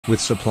With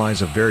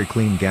supplies of very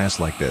clean gas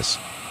like this,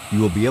 you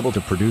will be able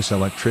to produce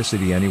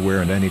electricity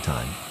anywhere and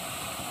anytime.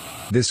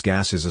 This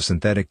gas is a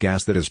synthetic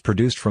gas that is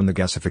produced from the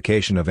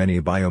gasification of any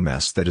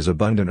biomass that is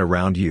abundant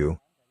around you.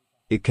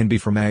 It can be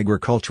from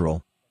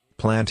agricultural,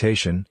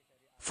 plantation,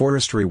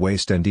 forestry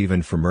waste and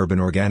even from urban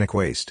organic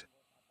waste.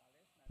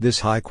 This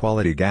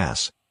high-quality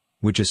gas,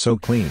 which is so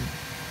clean,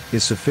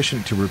 is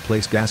sufficient to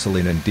replace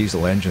gasoline and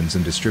diesel engines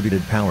in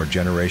distributed power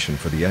generation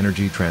for the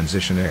energy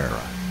transition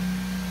era.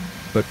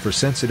 But for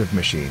sensitive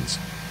machines,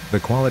 the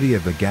quality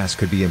of the gas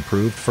could be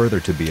improved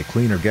further to be a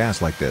cleaner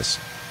gas like this.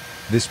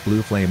 This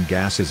blue flame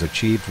gas is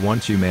achieved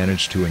once you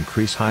manage to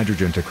increase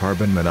hydrogen to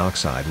carbon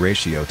monoxide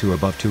ratio to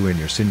above 2 in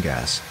your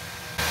syngas.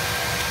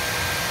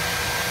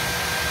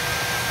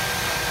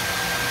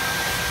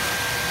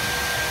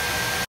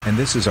 And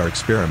this is our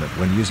experiment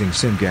when using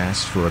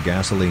syngas for a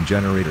gasoline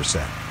generator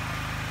set.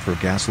 For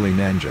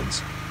gasoline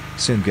engines,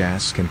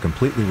 syngas can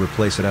completely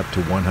replace it up to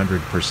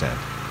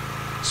 100%.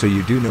 So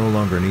you do no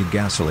longer need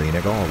gasoline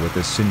at all with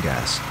this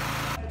syngas.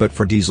 But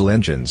for diesel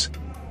engines,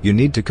 you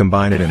need to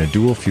combine it in a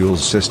dual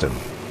fuels system.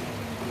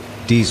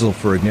 Diesel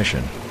for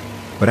ignition.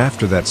 But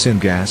after that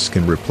syngas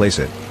can replace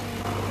it.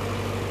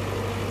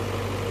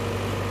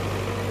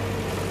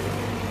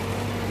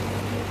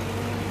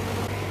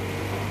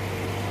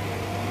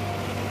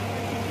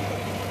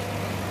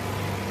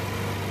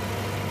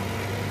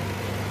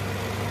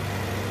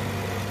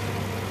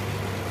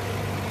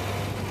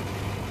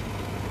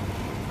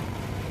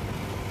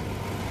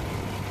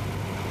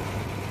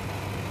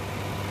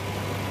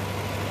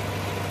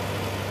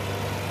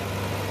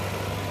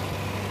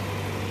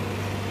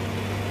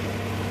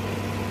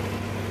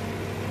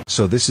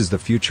 So this is the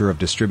future of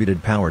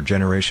distributed power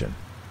generation.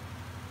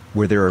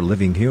 Where there are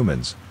living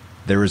humans,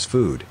 there is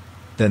food,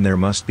 then there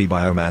must be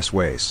biomass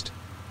waste.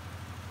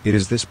 It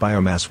is this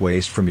biomass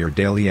waste from your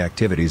daily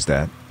activities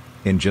that,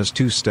 in just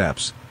 2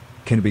 steps,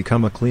 can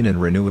become a clean and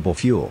renewable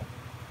fuel.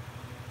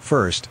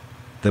 First,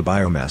 the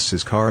biomass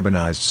is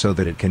carbonized so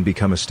that it can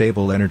become a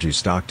stable energy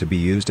stock to be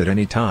used at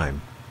any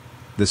time.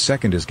 The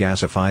second is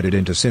gasified it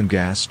into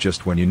syngas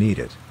just when you need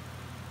it.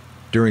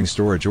 During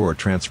storage or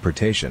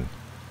transportation,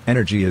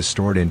 energy is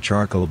stored in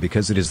charcoal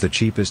because it is the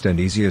cheapest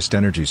and easiest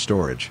energy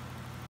storage.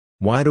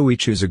 Why do we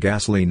choose a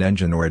gasoline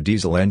engine or a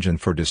diesel engine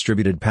for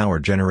distributed power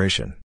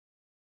generation?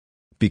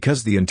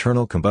 Because the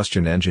internal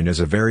combustion engine is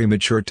a very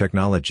mature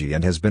technology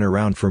and has been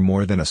around for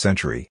more than a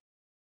century.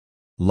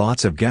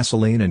 Lots of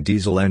gasoline and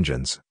diesel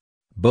engines,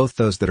 both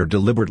those that are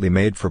deliberately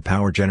made for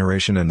power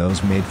generation and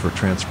those made for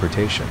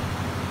transportation,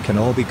 can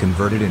all be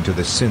converted into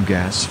the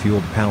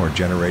syngas-fueled power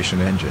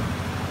generation engine.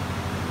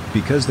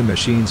 Because the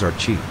machines are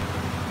cheap,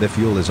 the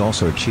fuel is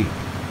also cheap.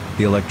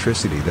 The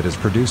electricity that is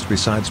produced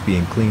besides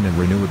being clean and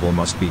renewable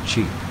must be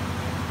cheap.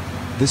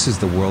 This is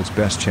the world's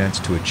best chance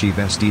to achieve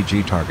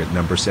SDG target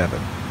number 7,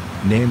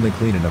 namely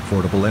clean and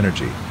affordable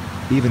energy,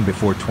 even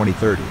before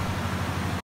 2030.